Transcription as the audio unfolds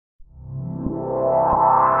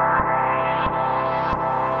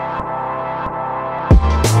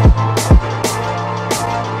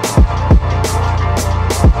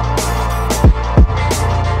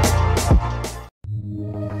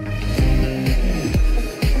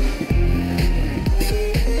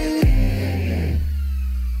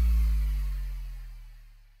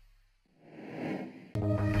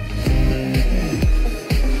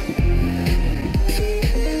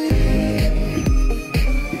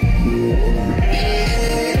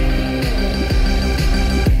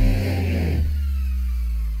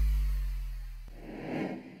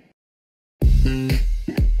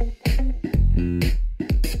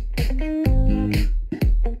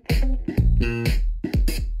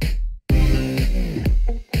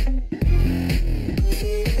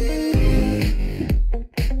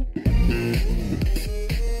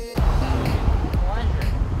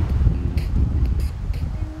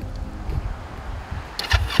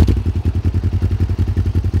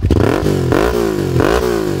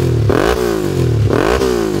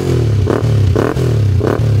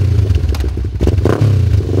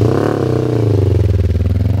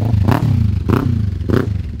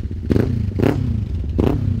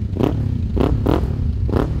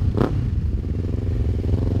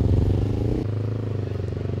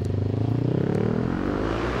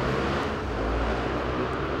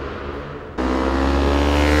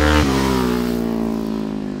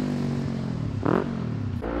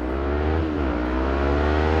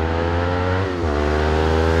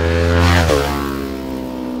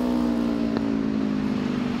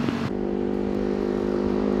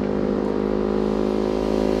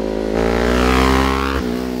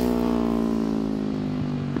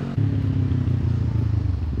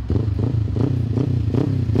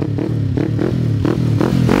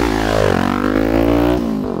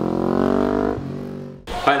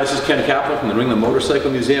from the New England Motorcycle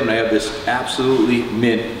Museum, and I have this absolutely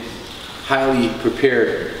mint, highly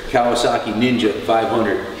prepared Kawasaki Ninja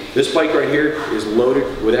 500. This bike right here is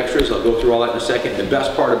loaded with extras. I'll go through all that in a second. The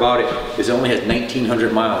best part about it is it only has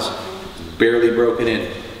 1,900 miles, barely broken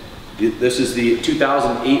in. This is the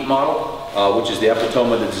 2008 model, which is the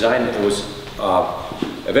epitome of the design. It was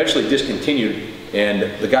eventually discontinued,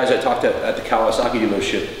 and the guys I talked to at the Kawasaki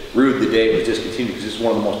dealership rued the day it was discontinued because this is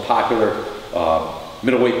one of the most popular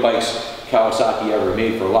middleweight bikes Kawasaki ever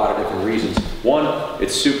made for a lot of different reasons. One,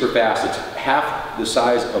 it's super fast. It's half the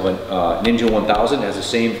size of a Ninja 1000. It has the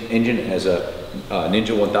same engine as a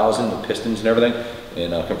Ninja 1000, the pistons and everything,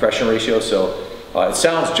 and compression ratio. So it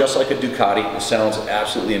sounds just like a Ducati. It sounds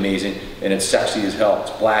absolutely amazing, and it's sexy as hell.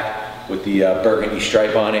 It's black with the burgundy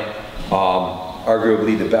stripe on it.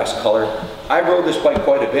 Arguably the best color. I rode this bike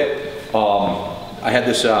quite a bit. I had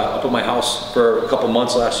this up at my house for a couple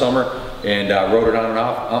months last summer, and rode it on and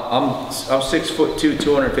off. I'm 6'2",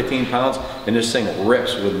 215 pounds, and this thing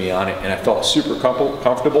rips with me on it, and I felt super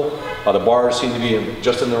comfortable. The bars seem to be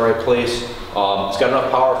just in the right place. It's got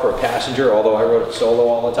enough power for a passenger, although I rode it solo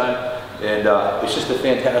all the time. And it's just a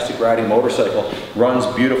fantastic riding motorcycle. Runs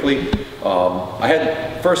beautifully.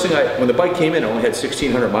 When the bike came in, I only had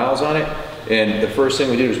 1,600 miles on it, and the first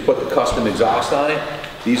thing we did was put the custom exhaust on it.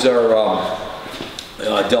 These are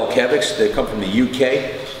Delkevics. They come from the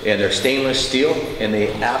UK, and they're stainless steel, and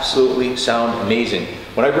they absolutely sound amazing.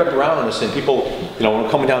 When I rip around on this thing, people, when I'm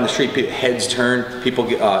coming down the street, heads turn, people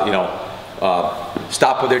get,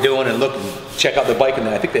 stop what they're doing and look and check out the bike, and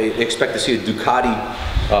I think they expect to see a Ducati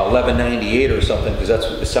 1198 or something, because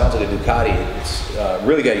it sounds like a Ducati. It's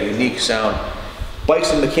really got a unique sound.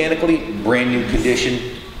 Bike's mechanically brand new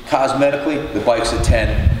condition. Cosmetically, the bike's a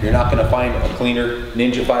 10. You're not going to find a cleaner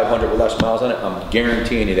Ninja 500 with less miles on it. I'm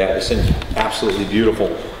guaranteeing you that. This thing's absolutely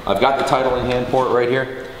beautiful. I've got the title in hand for it right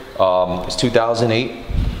here. It's 2008.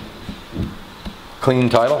 Clean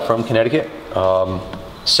title from Connecticut.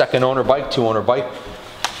 Second owner bike, 2-owner bike.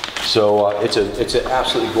 So it's an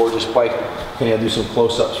absolutely gorgeous bike. Can I do some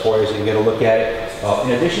close-ups for you so you can get a look at it?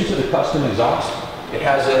 In addition to the custom exhaust, it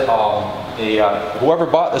has whoever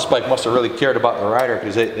bought this bike must have really cared about the rider,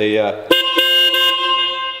 because they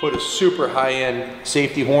put a super high-end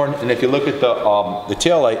safety horn. And if you look at the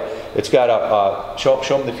tail light, it's got a show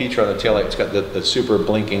them the feature on the tail light. It's got the super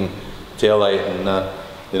blinking tail light, and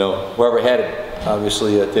whoever had it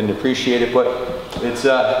obviously didn't appreciate it, but it's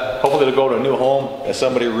hopefully it'll go to a new home as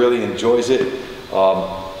somebody really enjoys it.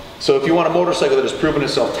 So if you want a motorcycle that has proven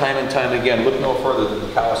itself time and time again, look no further than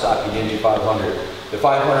the Kawasaki Ninja 500. The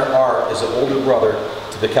 500R is an older brother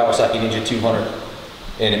to the Kawasaki Ninja 200,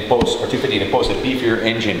 and it boasts, or 250, and it boasts a beefier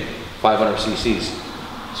engine, 500 cc's.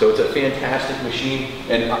 So it's a fantastic machine,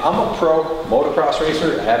 and I'm a pro motocross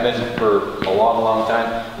racer. I have been for a long, long time,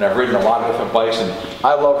 and I've ridden a lot of different bikes, and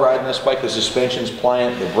I love riding this bike. The suspension's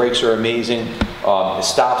pliant, the brakes are amazing, it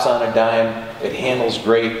stops on a dime, it handles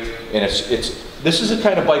great, and this is the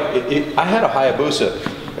kind of bike, I had a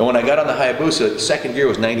Hayabusa, and when I got on the Hayabusa, second gear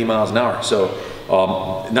was 90 miles an hour, so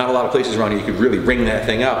not a lot of places around here you could really bring that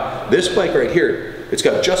thing out. This bike right here, it's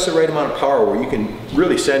got just the right amount of power where you can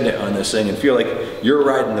really send it on this thing and feel like you're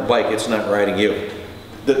riding the bike, it's not riding you.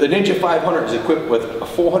 The Ninja 500 is equipped with a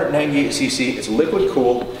 498cc, it's liquid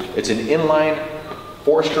cooled, it's an inline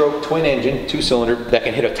 4-stroke twin engine, 2-cylinder, that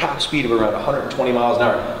can hit a top speed of around 120 miles an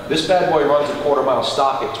hour. This bad boy runs a quarter-mile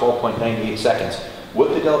stock at 12.98 seconds. With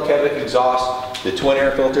the Delkevic exhaust, the twin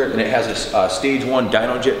air filter, and it has a stage 1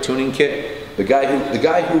 dyno jet tuning kit. The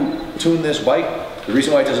guy who tuned this bike, the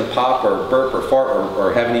reason why it doesn't pop or burp or fart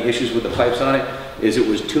or have any issues with the pipes on it is it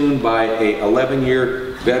was tuned by a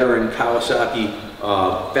 11-year veteran Kawasaki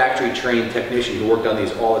factory trained technician who worked on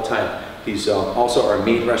these all the time. He's also our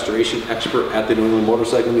main restoration expert at the New England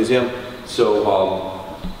Motorcycle Museum. So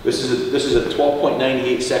this is a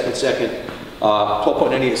 12.98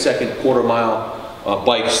 second quarter mile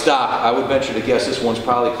bike stock. I would venture to guess this one's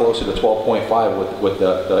probably closer to 12.5 with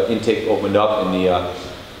the intake opened up and the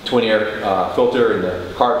twin air filter and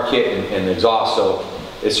the carb kit and the exhaust. So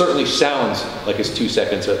it certainly sounds like it's 2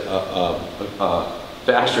 seconds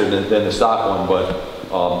faster than the stock one, but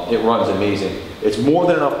it runs amazing. It's more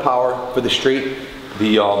than enough power for the street.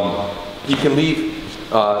 You can leave,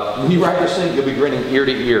 when you ride this thing, you'll be grinning ear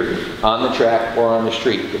to ear on the track or on the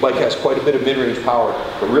street. The bike has quite a bit of mid-range power,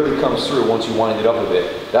 but really comes through once you wind it up a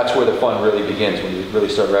bit. That's where the fun really begins, when you really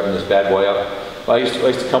start revving this bad boy up. I used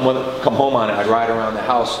to come home on it. I'd ride around the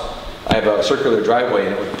house. I have a circular driveway,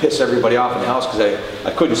 and it would piss everybody off in the house because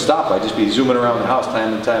I couldn't stop. I'd just be zooming around the house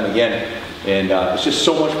time and time again. And it's just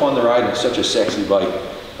so much fun to ride, and it's such a sexy bike.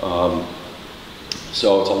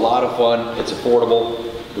 So it's a lot of fun, it's affordable,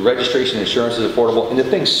 The registration and insurance is affordable, and the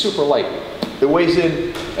thing's super light. It weighs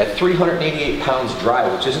in at 388 pounds dry,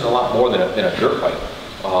 which isn't a lot more than a dirt bike.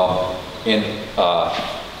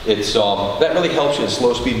 That really helps you in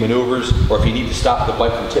slow speed maneuvers, or if you need to stop the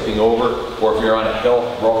bike from tipping over, or if you're on a hill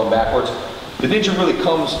rolling backwards. The Ninja really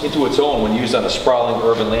comes into its own when used on a sprawling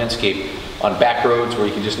urban landscape, on back roads where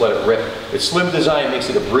you can just let it rip. Its slim design makes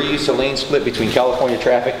it a breeze to lane split between California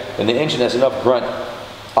traffic, and the engine has enough grunt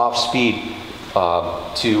off speed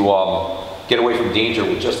to get away from danger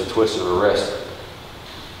with just a twist of a wrist.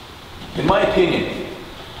 In my opinion,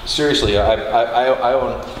 seriously, I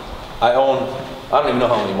don't even know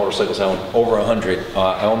how many motorcycles I own, over 100.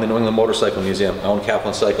 I own the New England Motorcycle Museum, I own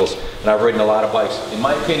Kaplan Cycles, and I've ridden a lot of bikes. In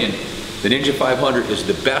my opinion, the Ninja 500 is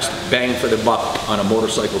the best bang for the buck on a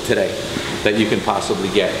motorcycle today that you can possibly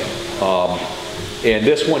get. And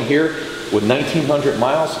this one here, with 1,900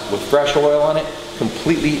 miles, with fresh oil on it,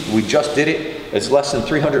 completely, we just did it. It's less than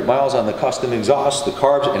 300 miles on the custom exhaust, the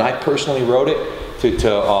carbs, and I personally rode it to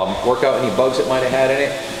work out any bugs it might have had in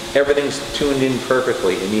it. Everything's tuned in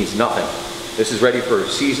perfectly. It needs nothing. This is ready for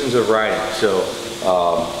seasons of riding. So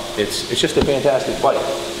it's just a fantastic bike.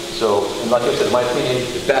 So, and like I said, in my opinion,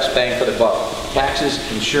 the best bang for the buck. Taxes,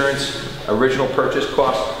 insurance, original purchase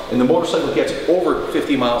cost, and the motorcycle gets over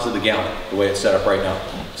 50 miles to the gallon, the way it's set up right now.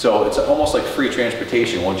 So it's almost like free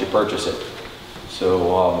transportation once you purchase it.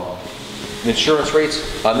 So insurance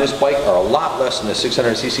rates on this bike are a lot less than the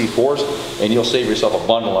 600cc 4s, and you'll save yourself a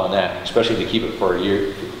bundle on that, especially to keep it for a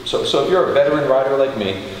year. So if you're a veteran rider like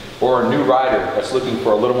me, or a new rider that's looking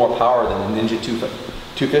for a little more power than the Ninja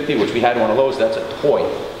 250, which we had one of those, that's a toy.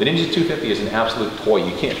 The Ninja 250 is an absolute toy.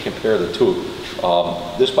 You can't compare the two.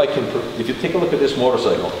 This bike can, if you take a look at this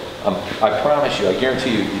motorcycle, I promise you, I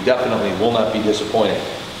guarantee you, you definitely will not be disappointed.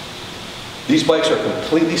 These bikes are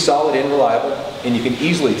completely solid and reliable, and you can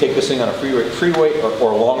easily take this thing on a freeway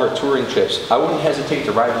or longer touring trips. I wouldn't hesitate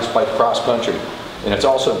to ride this bike cross country. And it's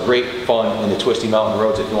also great fun in the twisty mountain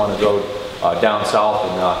roads if you want to go down south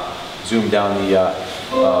and zoom down the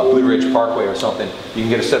Blue Ridge Parkway or something. You can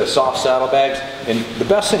get a set of soft saddlebags, and the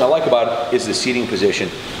best thing I like about it is the seating position.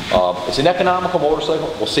 It's an economical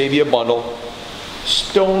motorcycle, will save you a bundle,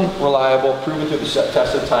 stone reliable, proven through the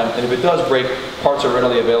test of time, and if it does break, parts are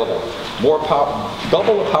readily available. More power,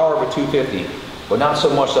 double the power of a 250, but not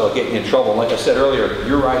so much that'll get you in trouble. Like I said earlier,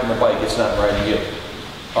 you're riding the bike, it's not riding you.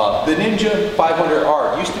 The Ninja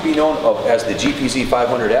 500R used to be known as the GPZ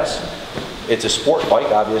 500S. It's a sport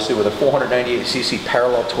bike, obviously, with a 498cc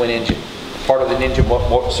parallel twin engine. Part of the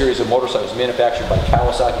Ninja series of motorcycles manufactured by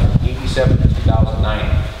Kawasaki from 1987 to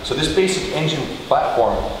 2009. So this basic engine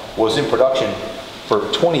platform was in production for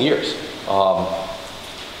 20 years.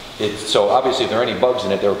 So obviously, if there are any bugs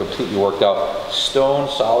in it, they were completely worked out. Stone,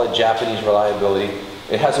 solid Japanese reliability.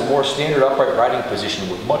 It has a more standard upright riding position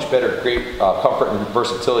with much better comfort and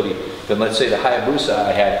versatility than, let's say, the Hayabusa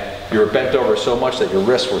I had. You were bent over so much that your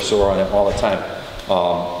wrists were sore on it all the time.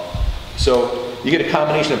 So you get a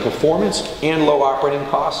combination of performance and low operating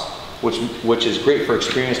costs, which is great for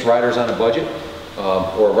experienced riders on a budget,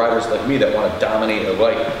 or riders like me that want to dominate a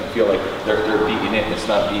bike and feel like they're beating it and it's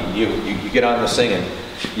not beating you. You get on this thing and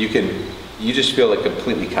you just feel like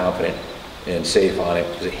completely confident and safe on it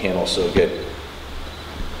because it handles so good.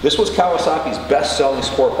 This was Kawasaki's best-selling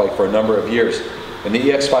sport bike for a number of years, and the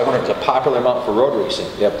EX500 is a popular mount for road racing.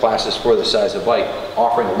 They have classes for the size of bike,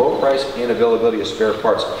 offering a low price and availability of spare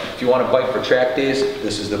parts. If you want a bike for track days,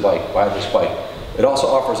 this is the bike. Buy this bike. It also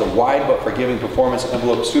offers a wide but forgiving performance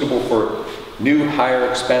envelope suitable for new, higher,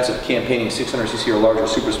 expensive campaigning 600cc or larger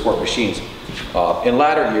super sport machines. In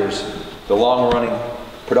latter years, the long-running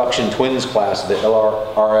production twins class of the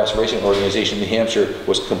LRS racing organization in New Hampshire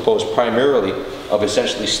was composed primarily of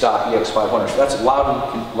essentially stock EX500s. So that's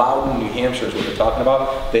Loudon, New Hampshire is what they're talking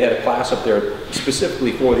about. They had a class up there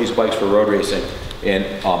specifically for these bikes for road racing. And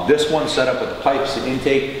this one set up with the pipes, the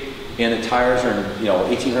intake, and the tires are,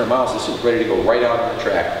 1,800 miles. This is ready to go right out on the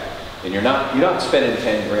track. And you're not spending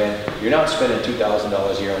 10 grand. You're not spending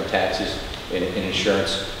 $2,000 a year on taxes and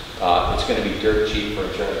insurance. It's going to be dirt cheap for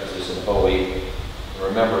insurance. This is an 08.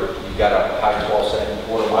 Remember, you got a high 12-second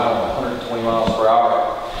quarter mile and 120 miles per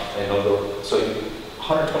hour, and it'll go. So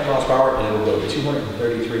 120 miles per hour, and it'll go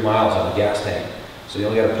 233 miles on the gas tank. So you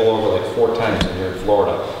only got to pull over like 4 times when you're in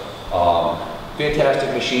Florida.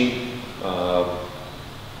 Fantastic machine.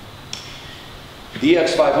 The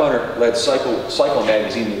EX500 led Cycle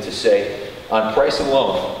magazine to say, on price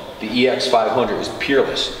alone, the EX500 is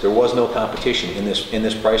peerless. There was no competition in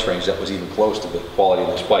this price range that was even close to the quality of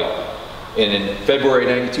this bike. And in February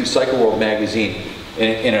 '92, Cycle World magazine,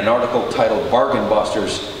 in an article titled "Bargain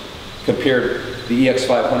Busters," compared the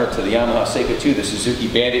EX500 to the Yamaha Seiko 2, the Suzuki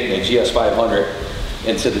Bandit, and the GS500,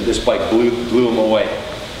 and said that this bike blew him away.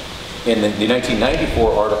 In the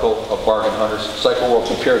 1994 article of Bargain Hunters, Cycle World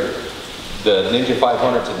compared the Ninja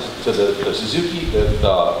 500 to the Suzuki, the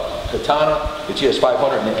Katana, the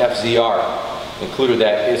GS500, and the FZR. Included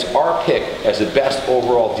that. It's our pick as the best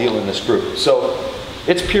overall deal in this group. So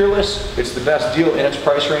it's peerless. It's the best deal in its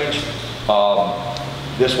price range.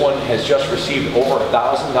 This one has just received over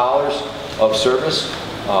 $1,000 of service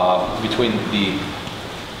between the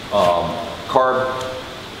carb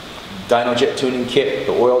dyno jet tuning kit,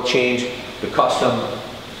 the oil change, the custom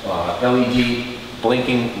LED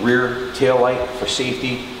blinking rear tail light for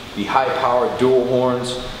safety, the high-powered dual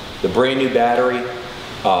horns, the brand new battery.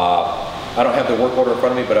 I don't have the work order in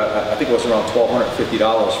front of me, but I think it was around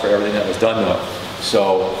 $1,250 for everything that was done to it.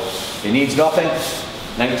 So it needs nothing.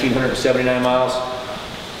 1,979 miles.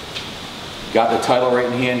 Got the title right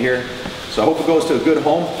in hand here. So I hope it goes to a good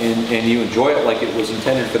home and you enjoy it like it was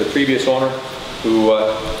intended for the previous owner, who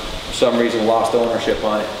for some reason lost ownership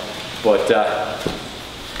on it. But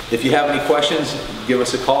if you have any questions, give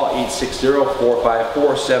us a call at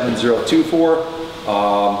 860-454-7024.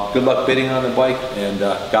 Good luck bidding on the bike, and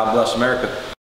God bless America.